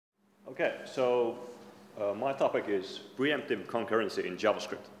Okay, so my topic is preemptive concurrency in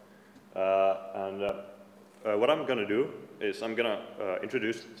JavaScript. What I'm going to do is I'm going to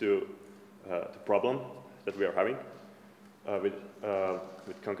introduce to the problem that we are having with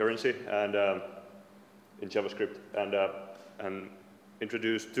concurrency and in JavaScript, and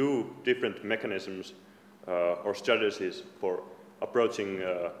introduce two different mechanisms or strategies for approaching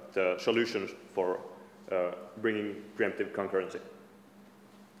the solutions for bringing preemptive concurrency.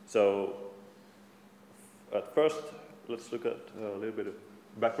 So at first, let's look at a little bit of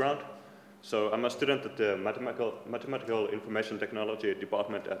background. So I'm a student at the Mathematical Information Technology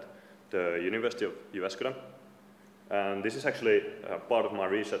department at the University of Jyväskylä. And this is actually part of my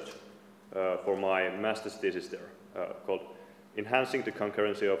research for my master's thesis there, called Enhancing the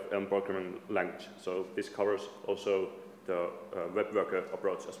Concurrency of Elm Programming Language. So this covers also the web worker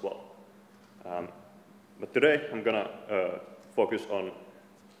approach as well. But today I'm going to focus on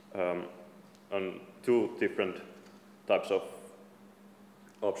two different types of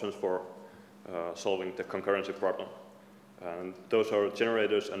options for solving the concurrency problem. And those are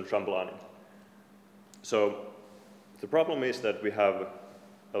generators and trampolining. So the problem is that we have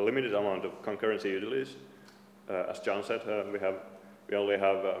a limited amount of concurrency utilities. As John said, we only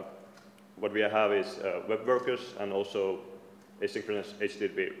have what we have is web workers and also asynchronous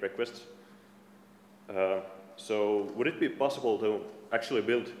HTTP requests. So would it be possible to actually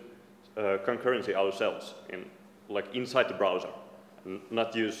build concurrency ourselves inside the browser, and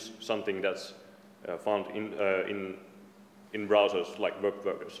not use something that's found in browsers like web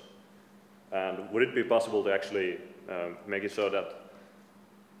workers? And would it be possible to actually make it so that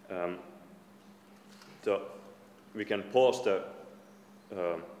we can pause the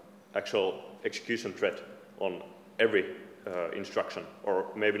actual execution thread on every instruction, or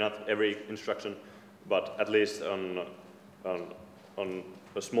maybe not every instruction, but at least on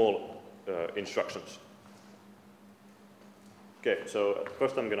a small instructions. Okay, so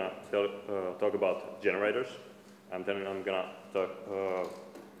first I'm gonna talk about generators, and then I'm gonna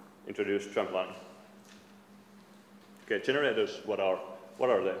introduce trampolining. Okay, generators, what are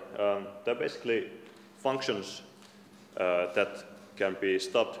they? They're basically functions that can be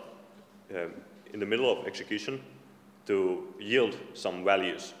stopped in the middle of execution to yield some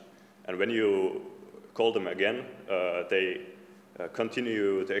values. And when you call them again, they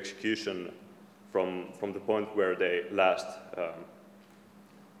continue the execution from the point where they last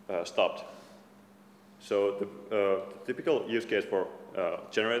stopped. So the typical use case for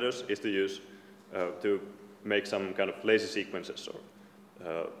generators is to make some kind of lazy sequences,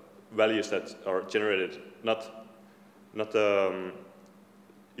 or values that are generated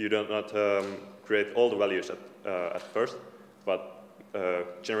you do not create all the values at first, but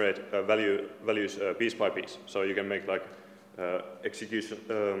generate values piece by piece. So you can make like execution,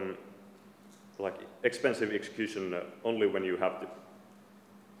 like expensive execution only when you have to.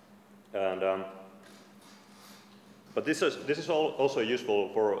 And but this is also useful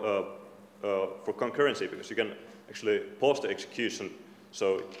for concurrency, because you can actually pause the execution.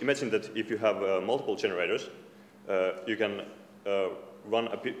 So imagine that if you have multiple generators, you can run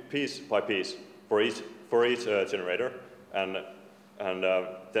a piece by piece for each generator, and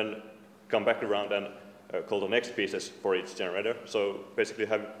then come back around and call the next pieces for each generator. So basically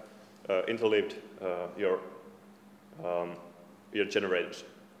have interleaved your generators.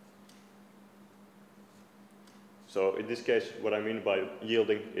 So in this case, what I mean by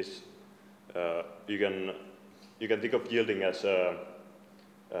yielding is you can think of yielding as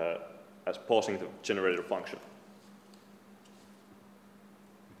pausing the generator function.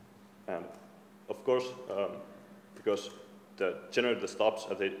 And of course, because the generator stops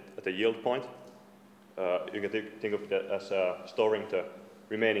at the yield point, you can think of it as storing the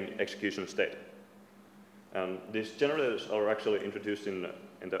remaining execution state. And these generators are actually introduced in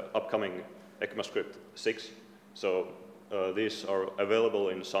the upcoming ECMAScript 6. So these are available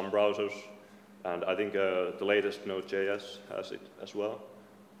in some browsers, and I think the latest Node.js has it as well.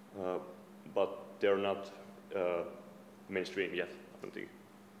 But they're not mainstream yet, I don't think.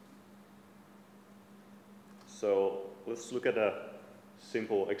 So let's look at a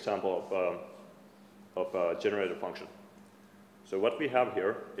simple example of a generator function. So what we have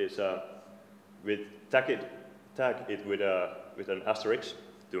here is we tag it with an asterisk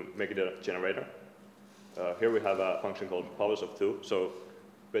to make it a generator. Here we have a function called powers of 2. So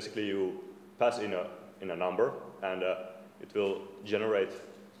basically you pass in a number, and it will generate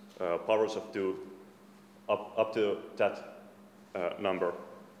powers of 2 up to that number.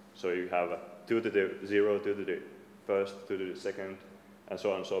 So you have 2 to the 0, 2 to the first, 2 to the second, and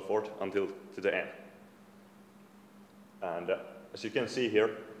so on and so forth until to the end. And as you can see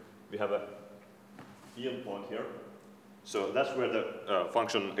here, we have a yield point here. So that's where the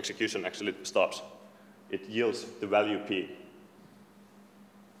function execution actually stops. It yields the value p.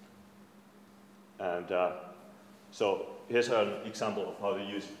 And so here's an example of how to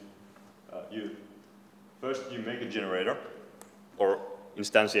use it. First, you make a generator, or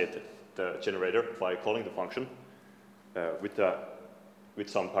instantiate the generator by calling the function with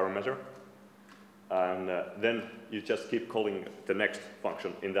some parameter. And then you just keep calling the next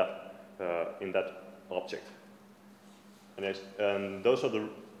function in that object. And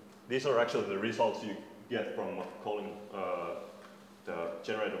these are actually the results you get from calling the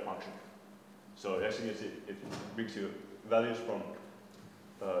generator function. So as you can see, it brings you values from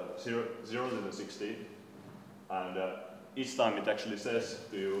 0 to the 16, and each time it actually says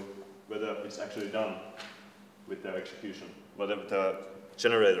to you whether it's actually done with the execution, whether the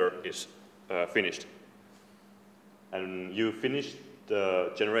generator is finished. And you finish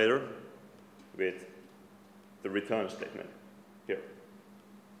the generator with the return statement here.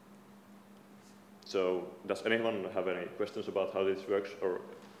 So does anyone have any questions about how this works, or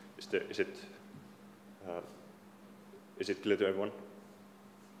is it clear to everyone?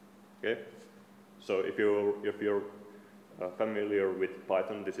 Okay. So if you're familiar with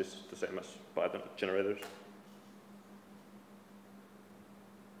Python, this is the same as Python generators.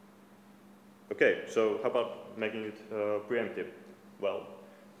 Okay, so how about making it preemptive? Well,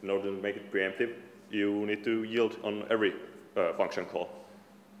 in order to make it preemptive, you need to yield on every function call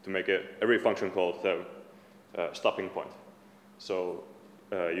to make every function call the stopping point. So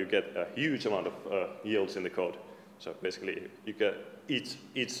you get a huge amount of yields in the code. So basically, you get each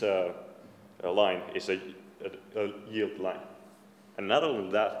line is a yield line. And not only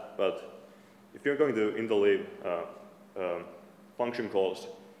that, but if you're going to interleave function calls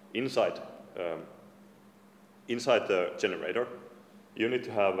inside the generator, you need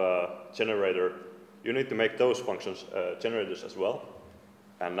to have a generator. You need to make those functions generators as well.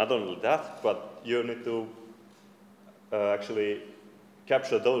 And not only that, but you need to actually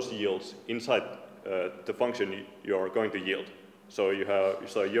capture those yields inside the function you are going to yield. So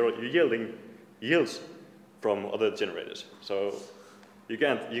you're yielding yields from other generators. So you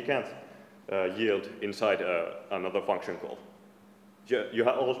can't yield inside another function call. You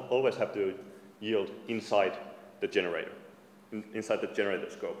always have to yield inside the generator, inside the generator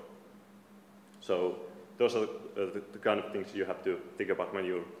scope. So those are the kind of things you have to think about when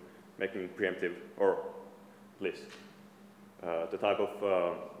you're making preemptive, or at least the type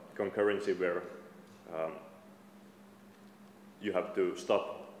of concurrency where you have to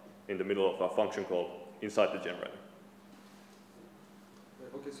stop in the middle of a function call inside the generator.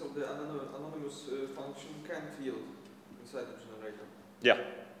 Okay, so the anonymous function can't yield inside the generator? Yeah,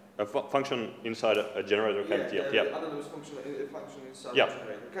 a function inside a generator can't yield. Yeah, the anonymous function inside the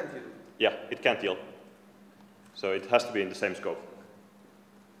generator can't yield. Yeah, it can't yield. So it has to be in the same scope.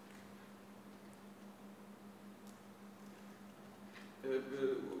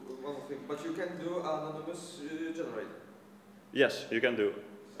 One thing, but you can do anonymous generator? Yes, you can do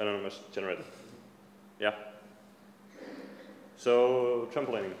anonymous generator. Yeah. So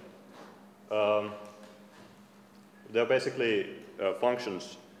trampolining. They're basically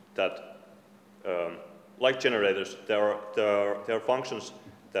functions that, like generators, there are functions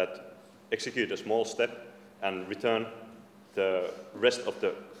that execute a small step and return the rest of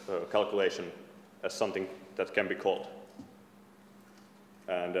the calculation as something that can be called.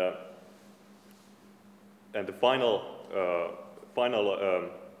 And the final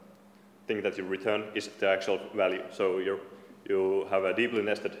thing that you return is the actual value. So you have a deeply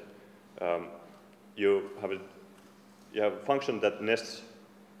nested. You have a function that nests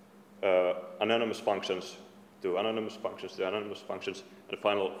anonymous functions to anonymous functions to anonymous functions, and the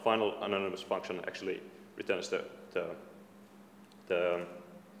final anonymous function actually returns the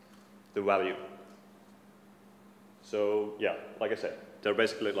value. So yeah, like I said, they're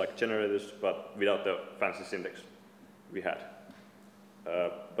basically like generators, but without the fancy syntax we had.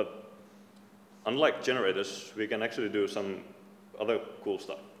 But unlike generators, we can actually do some other cool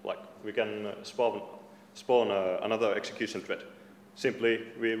stuff. Like we can spawn another execution thread. Simply,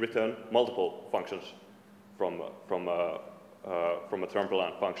 we return multiple functions from a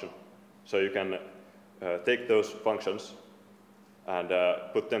trampoline function. So you can take those functions and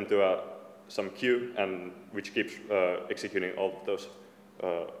put them to some queue, and which keeps executing all of those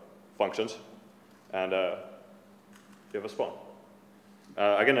functions, and you have a spawn.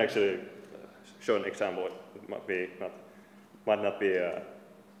 I can actually show an example. It might not be the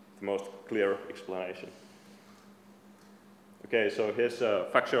most clear explanation. Okay, so here's a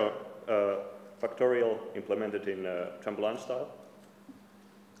factorial implemented in trampoline style.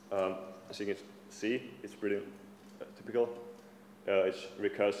 I think it's C. It's pretty typical. It's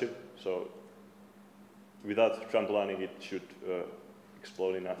recursive, so without trampolining, it should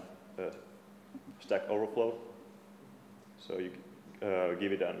explode in a stack overflow. So you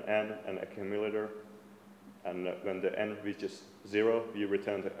give it an n, an accumulator, and when the n reaches 0, you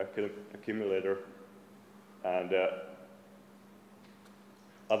return the accumulator, and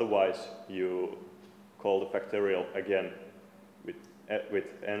otherwise you call the factorial again with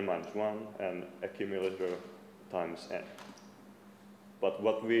n minus 1 and accumulator times n. But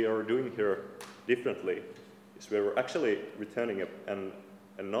what we are doing here differently is we're actually returning an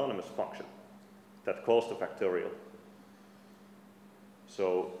anonymous function that calls the factorial.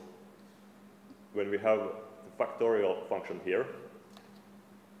 So when we have the factorial function here,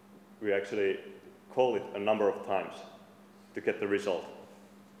 we actually call it a number of times to get the result.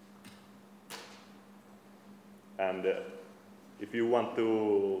 And if you want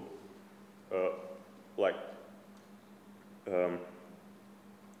to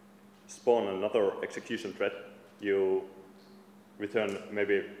spawn another execution thread, you return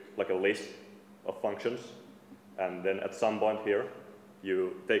maybe like a list of functions, and then at some point here,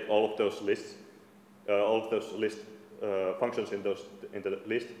 you take all of those lists, functions in the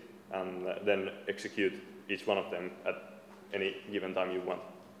list, and then execute each one of them at any given time you want.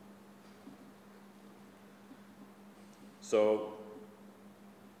 So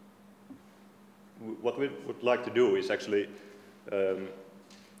what we would like to do is actually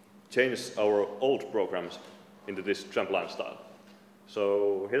change our old programs into this trampoline style.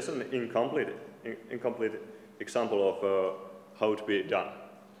 So here's an incomplete example of how to be done.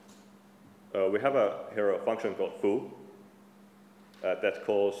 We have here a function called foo that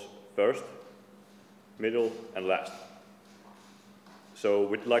calls first, middle, and last. So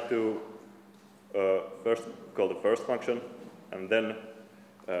we'd like to first call the first function, and then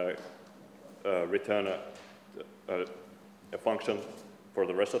return a function for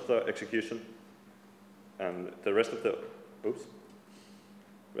the rest of the execution, and the rest of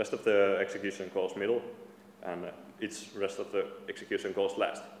the execution calls middle, and its rest of the execution calls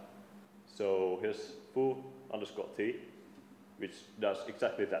last. So here's foo underscore t, which does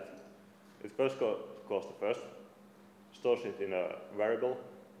exactly that. It first calls the first, stores it in a variable,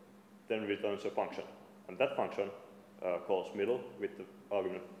 then returns a function. And that function calls middle with the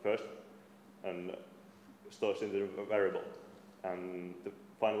argument first, and stores in the variable. And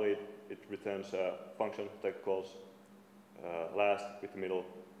finally, it returns a function that calls last with the middle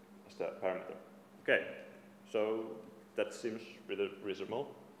as the parameter. Okay, so that seems pretty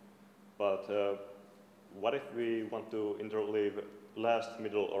reasonable. But what if we want to interleave last,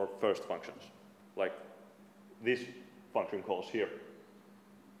 middle, or first functions, like this function calls here?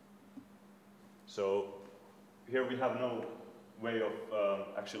 So here we have no way of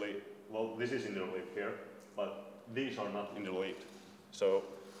actually, well, this is interleaved here, but these are not interleaved. So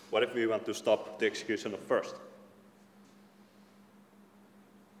what if we want to stop the execution of first?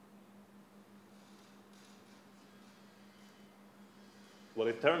 Well,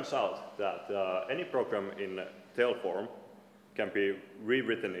 it turns out that any program in tail form can be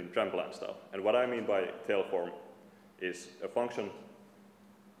rewritten in trampoline style. And what I mean by tail form is a function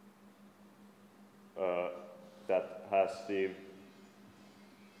that has the,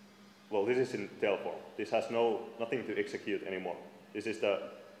 well, this is in tail form. This has nothing to execute anymore. This is the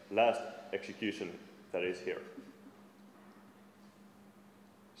last execution that is here.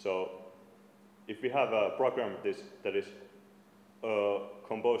 So if we have a program that is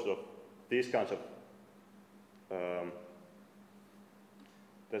composed of these kinds of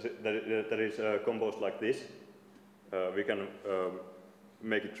that is composed like this, we can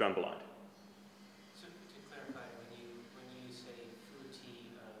make it trampoline. So to clarify, when you say foo t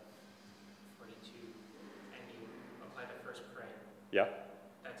of 42 and you apply the first parent, yeah,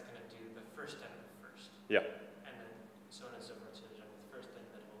 that's going to do the first step of first. Yeah. And then so on and so forth, so there's with first and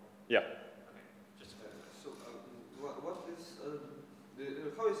middle. Yeah. Okay. Just so what is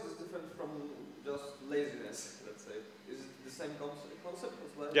how is this different from just laziness? Let's say, is it the same concept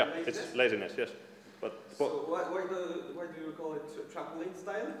as laziness? Yeah, it's laziness. Yes. But so why do you call it trampoline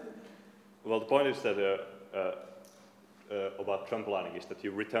style? Well, the point is that about trampolining is that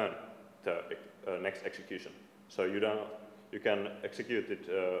you return the next execution. So you can execute it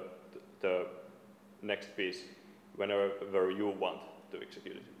the next piece whenever you want to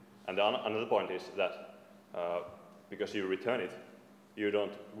execute it. And another point is that because you return it, you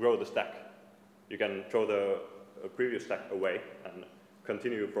don't grow the stack. You can throw the previous stack away and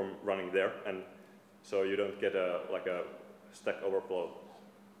continue from running there, and so you don't get a stack overflow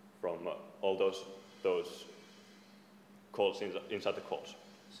from all those calls inside the calls.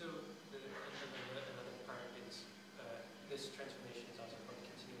 So another part is this transformation is also called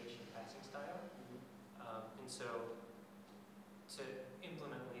continuation passing style. And so to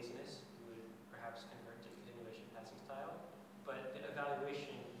implement laziness, you would perhaps convert to continuation passing style. But the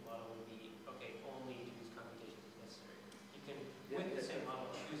evaluation model would be, okay, only do these computations as necessary. You can, with the same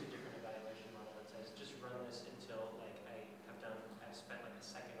model, choose a different evaluation model that says, just run this until like I've spent like a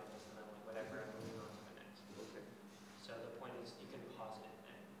second on this, and then like whatever, I'm moving on to the next. Okay. So the point is, you can pause it,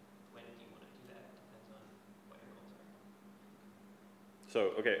 and when do you want to do that depends on what your goals are.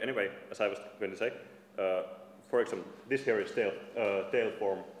 So, okay, anyway, as I was going to say, for example, this here is tail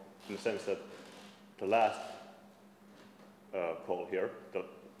form in the sense that the last call here, the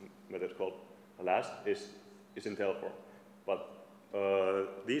method called last, is in tail form. But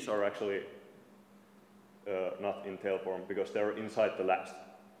these are actually not in tail form because they're inside the last.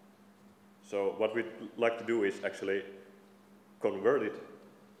 So what we'd like to do is actually convert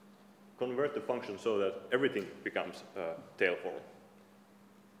the function so that everything becomes tail form.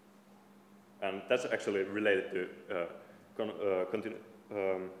 And that's actually related to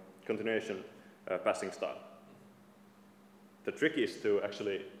continuation passing style. The trick is to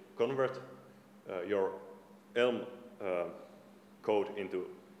actually convert your Elm code into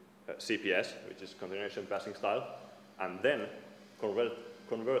CPS, which is continuation passing style, and then convert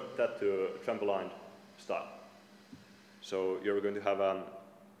that to trampoline style. So you're going to have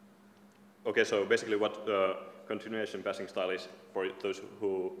okay, so basically what continuation passing style is, for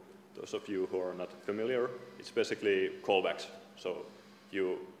those of you who are not familiar, it's basically callbacks. So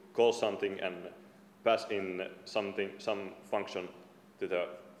you call something and pass in some function to the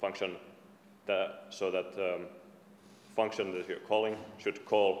function so that function that you're calling should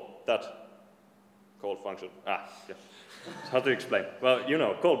call that called function. Yeah. How to explain? Well, you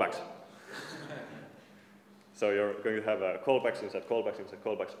know, callbacks. So you're going to have callbacks inside callbacks inside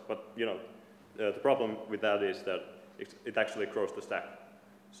callbacks. But you know, the problem with that is that it actually grows the stack.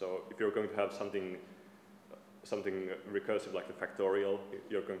 So if you're going to have something recursive like a factorial,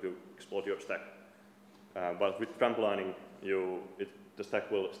 you're going to explode your stack. But with trampolining, the stack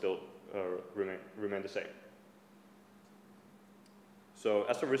will still remain the same. So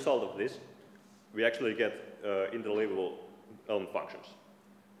as a result of this, we actually get interleavable Elm functions.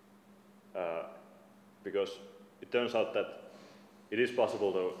 Because it turns out that it is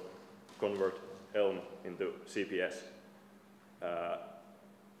possible to convert Elm into CPS.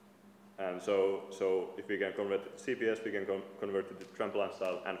 And so if we can convert CPS, we can convert it to trampoline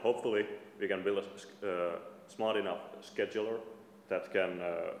style, and hopefully we can build a smart enough scheduler that can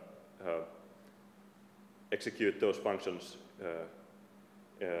execute those functions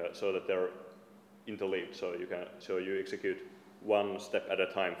so that they're interleaved. So you execute one step at a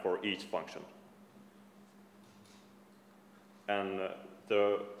time for each function. And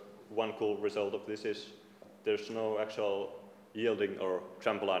the one cool result of this is there's no actual yielding or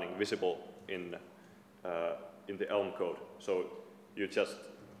trampolining visible in the Elm code. So you just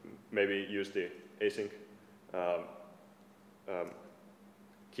maybe use the async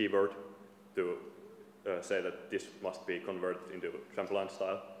keyword to say that this must be converted into trampoline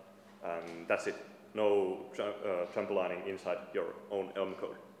style, and that's it. No trampolining inside your own Elm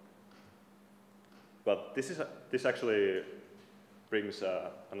code. But this actually brings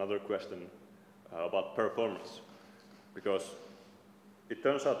another question about performance, because it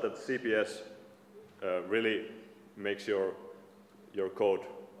turns out that CPS really makes your code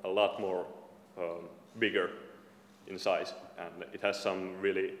a lot more bigger in size, and it has some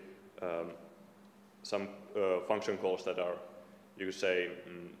really function calls that are, you could say,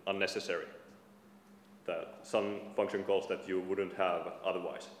 unnecessary. Some function calls that you wouldn't have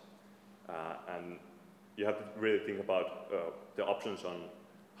otherwise, and you have to really think about the options on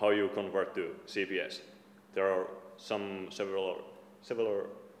how you convert to CPS. There are several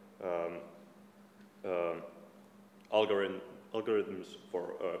algorithms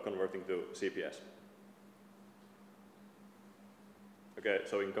for converting to CPS. Okay,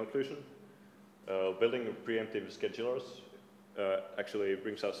 so in conclusion, building preemptive schedulers actually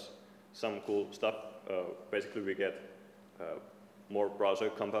brings us some cool stuff. Basically, we get more browser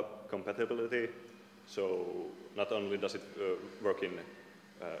compatibility. So not only does it work in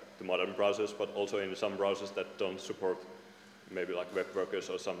the modern browsers, but also in some browsers that don't support maybe like web workers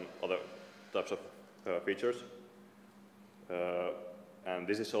or some other types of features. And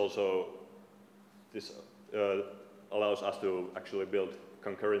this is also, this allows us to actually build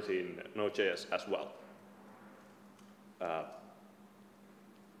concurrency in Node.js as well.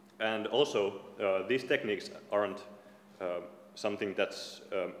 And also, these techniques aren't something that's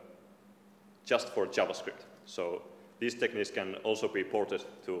just for JavaScript. So these techniques can also be ported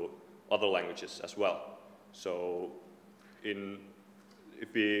to other languages as well. So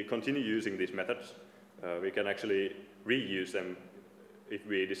if we continue using these methods, we can actually reuse them if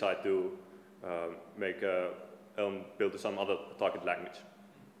we decide to make Elm build some other target language.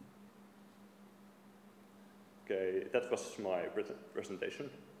 Okay, that was my presentation.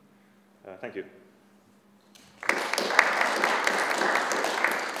 Thank you.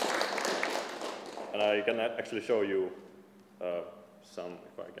 And I can actually show you some,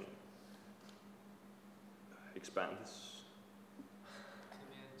 if I can expand this.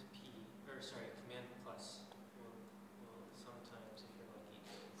 Command P, or sorry, Command plus will sometimes, if you're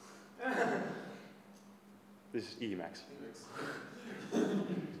lucky. This is Emacs.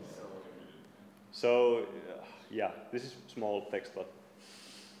 So, yeah, this is small text, but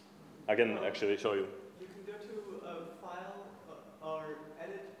I can actually show you. You can go to a file or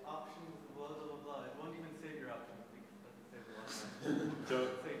edit options, blah, blah, blah. It won't even save your options because it doesn't save your options. So,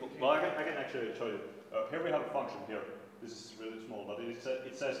 well, I can actually show you. Here we have a function here. This is really small, but it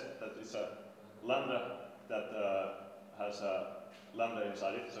says that it's a lambda that has a lambda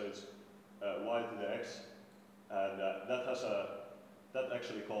inside it, so it's y to the x, and that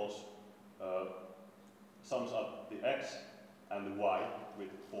actually calls sums up the x and the y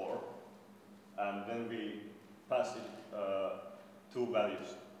with 4, and then we pass it two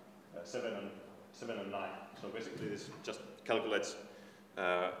values, 7 and 9. So basically, this just calculates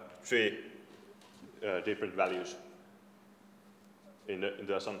 3 different values in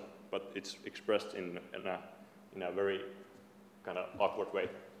the sum, but it's expressed in a very kind of awkward way.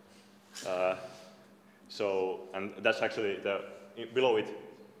 And that's actually below it.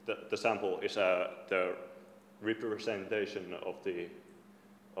 The sample is the representation of the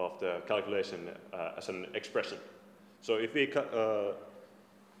calculation as an expression. So if we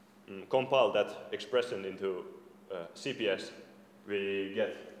compile that expression into CPS, we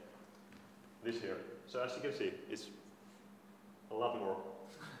get this here. So as you can see, it's a lot more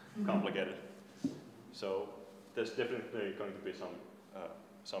complicated. So there's definitely going to be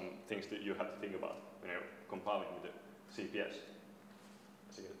some things that you have to think about when you're compiling with the CPS.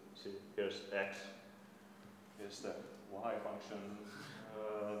 As you can see, here's x, here's the y function,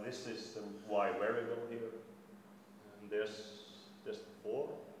 this is the y variable here, and there's the 4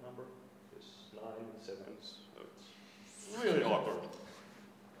 number, there's 9, 7, so it's really awkward.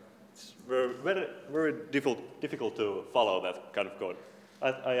 It's very difficult to follow that kind of code.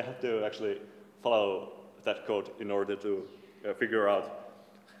 I have to actually follow that code in order to figure out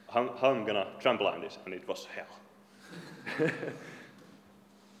how I'm gonna trampoline this, and it was hell.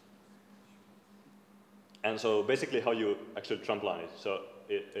 And so basically how you actually trampoline it, so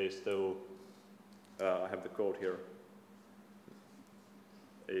it is to, I have the code here,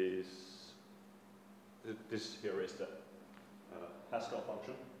 this here is the Haskell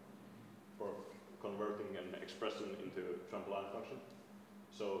function for converting an expression into trampoline function.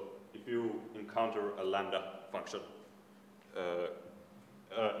 So if you encounter a lambda function,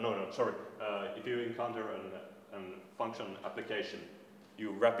 if you encounter a function application,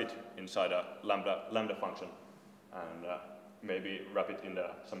 you wrap it inside a lambda function, and maybe wrap it in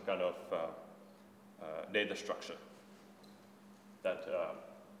some kind of data structure that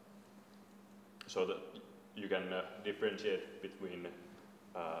so that you can differentiate between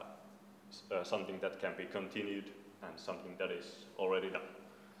something that can be continued and something that is already done.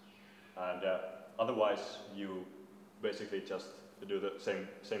 And otherwise, you basically just do the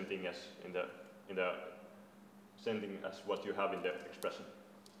same thing as same thing as what you have in the expression.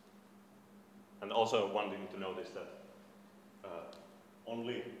 And also one thing to notice that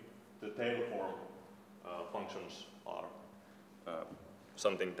only the tail form functions are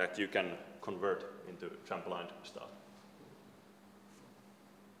something that you can convert into trampoline stuff.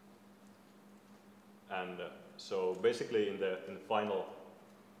 And so basically in the final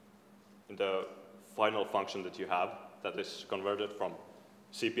function that you have that is converted from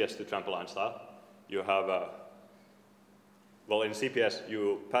CPS to trampoline style, you have well, in CPS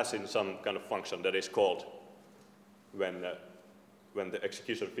you pass in some kind of function that is called when the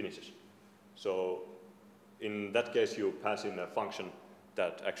execution finishes. So in that case you pass in a function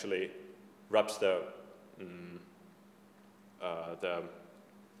that actually wraps the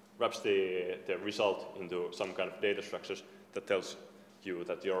result into some kind of data structures that tells you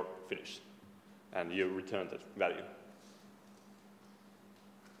that you're finished, and you return that value.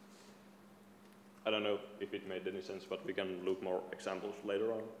 I don't know if it made any sense, but we can look more examples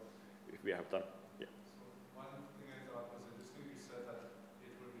later on if we have time. Yeah. So one thing I thought was interesting, you said that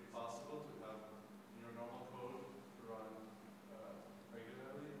it would be possible to have your normal code to run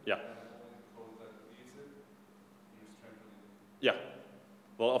regularly, yeah. and only the code that needs it use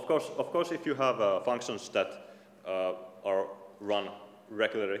Well, of course, if you have functions that are run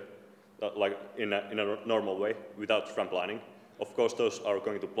regularly, like in a normal way, without tramplining, of course those are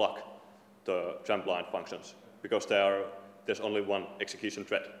going to block the tramline functions because there's only one execution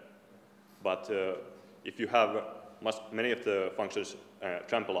thread. But if you have many of the functions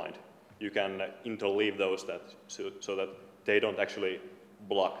trampolined, you can interleave those so that they don't actually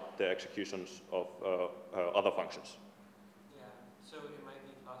block the executions of other functions. Yeah, so it might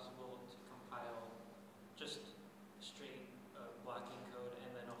be possible to compile just straight blocking code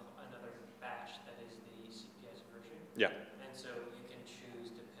and then another batch that is the CPS version. Yeah. And so you can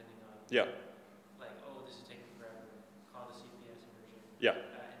choose depending on, like, oh, this is taking forever, call the CPS version. Yeah,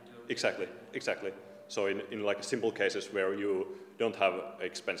 And do it. exactly. So in like simple cases where you don't have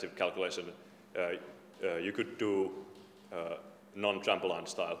expensive calculation, you could do non-trampoline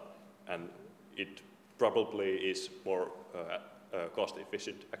style, and it probably is more cost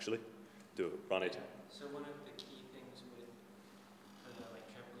efficient actually to run it. So one of the key things with like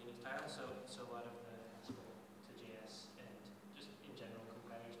trampolining style, so a lot of the Haskell to JS and just in general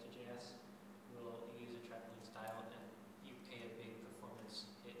compilers to JS will use a trampoline style, and you pay a big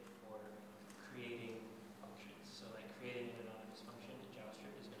performance hit for creating functions. So like creating an anonymous function in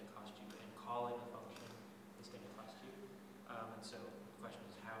JavaScript is going to cost you, and calling a function is going to cost you. And so the question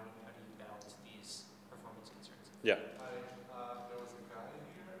is, how do you balance these performance concerns? Yeah. There was a guy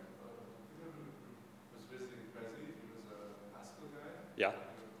here who was visiting Prezi. He was a Haskell guy. Yeah.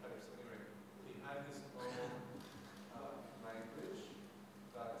 Types anyway. He had his own language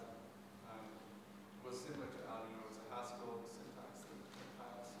that was similar to Alien. It was a Haskell syntax that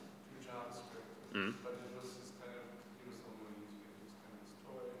compiles to JavaScript. Mm. But it was just kind of, he was the only using it. It was kind of his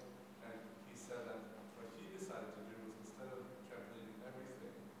toy. And he said that what he decided to do was, instead of trampolining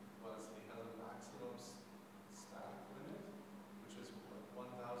everything, was he had a maximum stack limit, which is like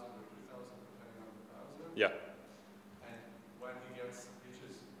 1,000 or 2,000 depending on the browser. Yeah. And when he reaches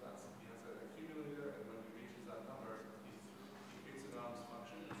that, he has an accumulator, and when he reaches that number, he creates an anonymous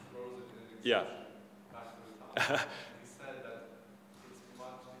function and throws it in an exception back to the top. And he said that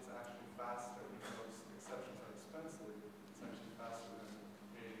it's actually faster, even though exceptions are expensive, it's actually faster than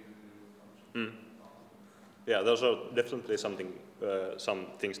creating a new function. Yeah, those are definitely some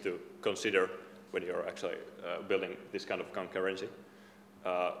things to consider when you're actually building this kind of concurrency.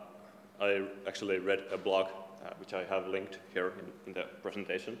 I actually read a blog which I have linked here in the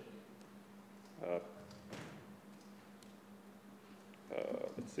presentation.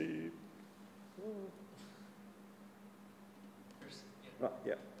 Let's see.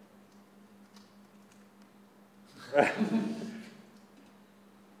 Yeah.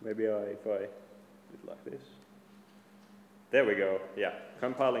 Maybe if I do it like this. There we go. Yeah,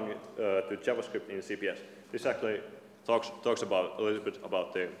 compiling it to JavaScript in CPS. This actually talks about a little bit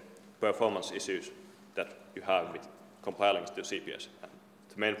about the performance issues that you have with compiling to CPS. And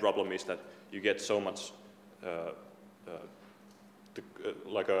the main problem is that you get so much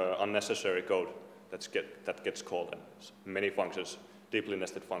like unnecessary code that gets called, and many functions, deeply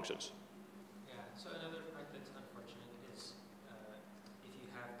nested functions. Yeah. So another part that's unfortunate is if you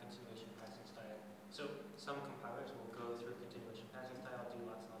have continuation passing style. So some compilers will go through continuation passing style, do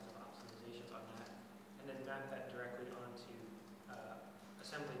lots and lots of optimizations on that, and then map that directly onto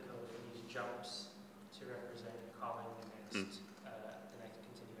assembly code and use jumps to represent calling the next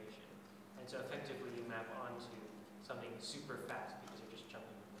continuation. And so effectively you map onto something super fast because you're just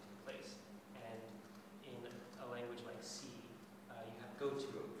jumping into place. And in a language like C, you have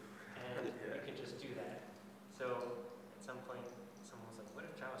goto, and you can just do that. So at some point, someone was like, what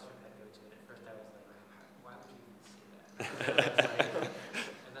if JavaScript had goto? And at first I was like, why would you even say that?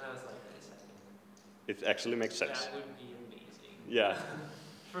 And then I was like, wait a second. It actually makes sense. That would be amazing. Yeah.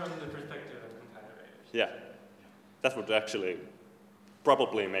 From the perspective of compiler writers. Yeah. That would actually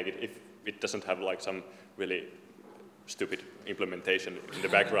probably make it, if it doesn't have like some really stupid implementation in the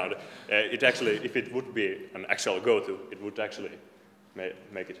background. It actually, if it would be an actual go-to, it would actually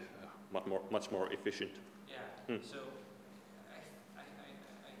make it much more efficient. Yeah. So I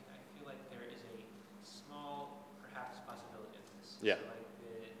feel like there is a small, perhaps, possibility of this. Yeah. So like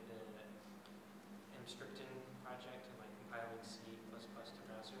the mscripting project and like compiling C++ to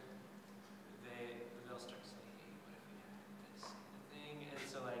browser, they'll start to say, hey, what if we had this thing? And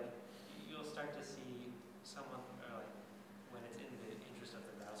so like you'll start to see someone like when it's in the interest of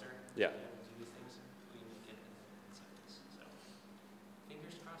the browser. Yeah. To do things, we make it incentives. So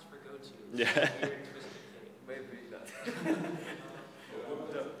fingers crossed for GoTo. Yeah. Weird twisted thing. Maybe not.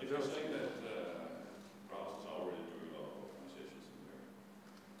 If you're saying that browsers are already doing a lot of optimizations in their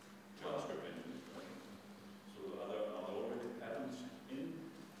JavaScript engines, right? So are there already patterns in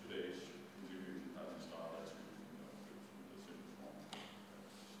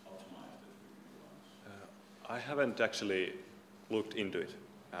haven't actually looked into it,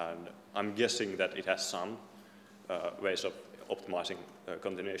 and I'm guessing that it has some ways of optimizing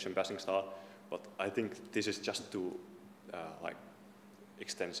continuation passing style, but I think this is just too like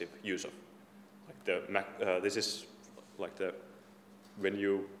extensive use of like the this is like the when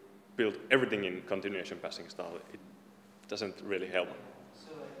you build everything in continuation passing style, it doesn't really help.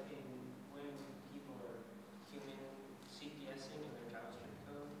 So like when people are human CPSing in their JavaScript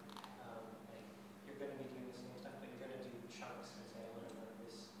code, like you're going to be doing the same stuff, but you're going to do chunks and say, I want to run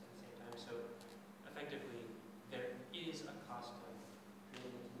this at the same time. So effectively, there is a cost of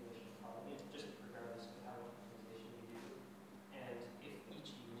creating a continuation column, just regardless of how much optimization you do. And if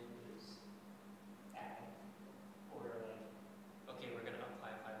each unit is add, or like, okay, we're going to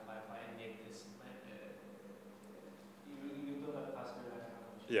apply, and make this, you build up cost no matter how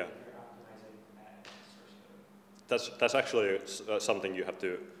much Yeah. you're optimizing at source code. That's actually something you have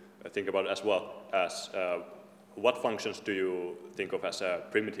to think about as well as what functions do you think of as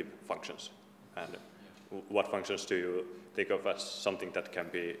primitive functions, and what functions do you think of as something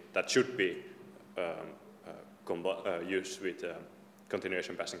that should be used with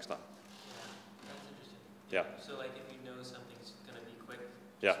continuation passing style. That's interesting. Yeah. So like if you know something's going to be quick,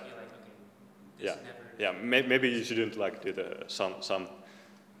 Yeah. just be like, okay, this never... Yeah, maybe you shouldn't like do the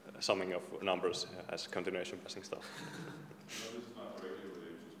summing of numbers as continuation passing style. This is not directly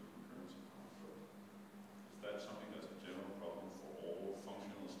related to concurrency, but is that something that's a general problem for all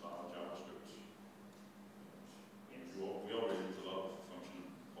functional style JavaScript? Yes. We already use a lot of function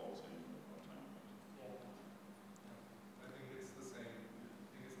calls in all the time. Yeah. I think it's the same.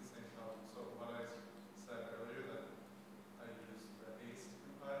 Problem. So what I said earlier, that I use the ACE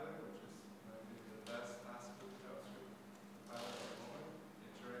compiler, which is I think the best ASCII JavaScript compiler at the moment.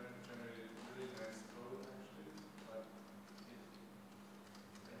 It generated really nice code actually, but I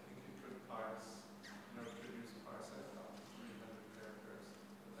think it could parse, could use parset up to 300 characters,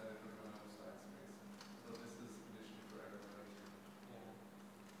 but then it would run out of side space. So this is an issue for everybody.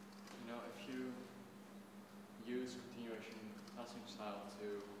 Yeah. If you use continuation passing style to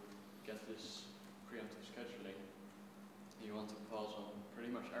get this preemptive scheduling, you want to pause on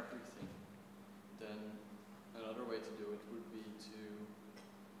pretty much everything, then another way to do it would be to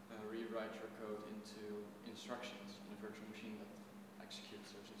rewrite your code into instructions in a virtual machine that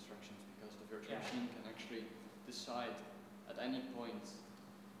executes those instructions, because the virtual machine can actually decide at any point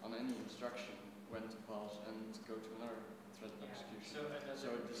on any instruction when to pause and go to another thread of execution.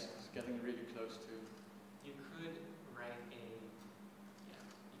 So this is getting really close to... You could write a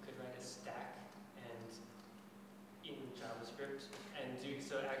stack and in JavaScript and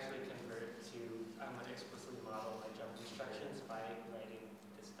actually convert it to I'm going to explicitly model my jump instructions by writing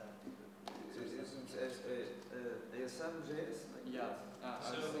this stuff. ASM JS? Yeah, I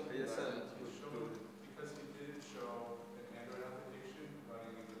So was thinking about it. Because he did show an Android application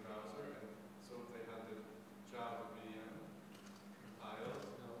running in the browser, and so they had the Java VM compiled.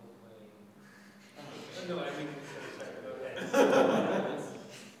 No way. No, I mean, sorry, go ahead. And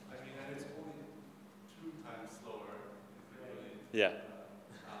it's only 2 times slower, if you really. Yeah.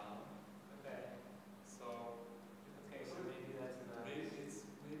 Okay. So Maybe that's not.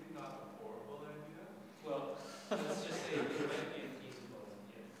 maybe not a horrible idea. Well, let's just say it might be infeasible.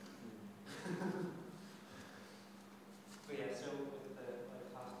 Yeah. But yeah, so with the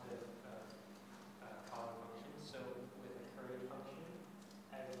cost of calling functions, so with a curry function,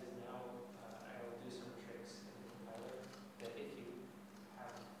 as it is now, I will do some tricks in the compiler that if you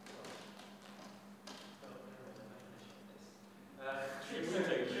have,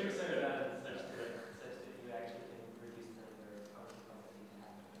 tricks are done such that you actually can reduce the number of function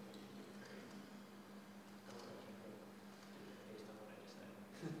calls that need to happen when you do curry. Based on what I just said.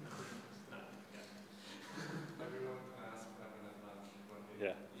 It's not, Everyone can ask Evan at lunch one day.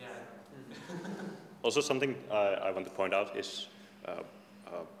 Yeah. yeah. Also, something I want to point out is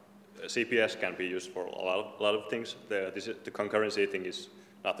CPS can be used for a lot of things. The concurrency thing is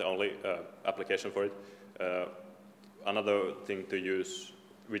not the only application for it. Another thing to use,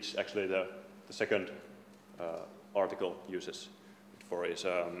 which actually the second article uses for, is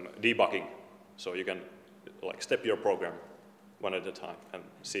debugging. So you can like step your program one at a time and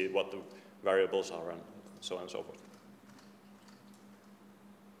see what the variables are and so on and so forth.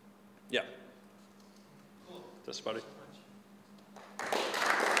 Yeah. Cool. That's about it.